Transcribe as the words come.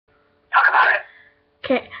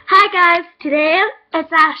Okay. Hi guys. Today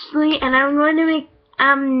it's Ashley, and I'm going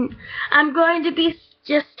to be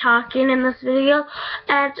just talking in this video,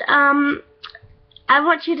 and I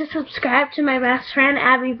want you to subscribe to my best friend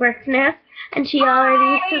Abby Bjerkness, and she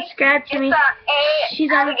already subscribed to me.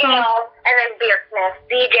 She's on the phone. And then bjerkness,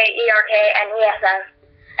 bjerkness,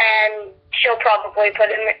 and she'll probably put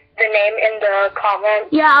in the name in the comments.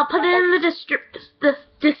 Yeah, I'll put it in the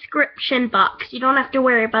description box. You don't have to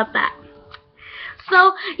worry about that.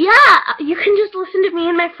 So, yeah, you can just listen to me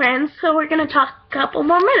and my friends, so we're going to talk a couple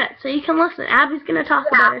more minutes, so you can listen. Abby's going to talk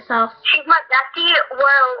about herself. She's my bestie.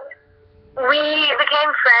 Well, we became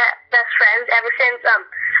best friends ever since,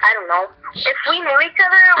 I don't know, if we knew each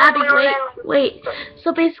other. Abby, wait.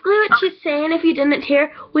 So basically what she's saying, if you didn't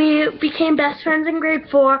hear, we became best friends in grade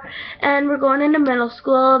 4, and we're going into middle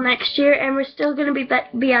school next year, and we're still going to be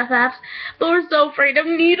BFFs, but we're so afraid of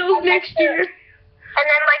needles next year. And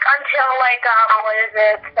then, until, what is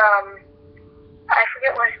it, I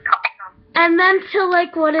forget what it's called. And then till,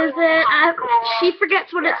 what is it, she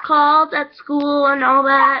forgets what it's called at school and all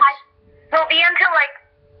that. We'll be until,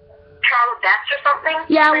 Charles Best or something.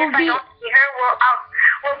 Yeah, but if I don't see her,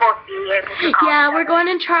 we'll both be able to call Yeah, each we're other. going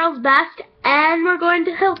in Charles Best, and we're going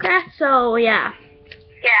to Hillcrest, so, yeah.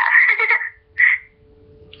 Yeah.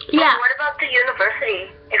 Yeah. What about the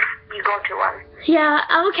university, if you go to one? Yeah,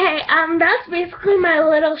 okay, that's basically my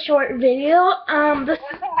little short video. What's the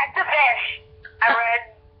fish? I read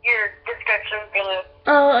your description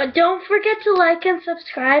thingy. Don't forget to like and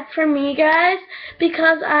subscribe for me, guys,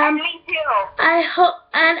 because, and me too.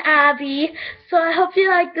 and Abby, so I hope you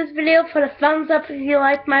like this video. Put a thumbs up if you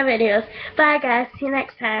like my videos. Bye, guys, see you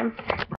next time.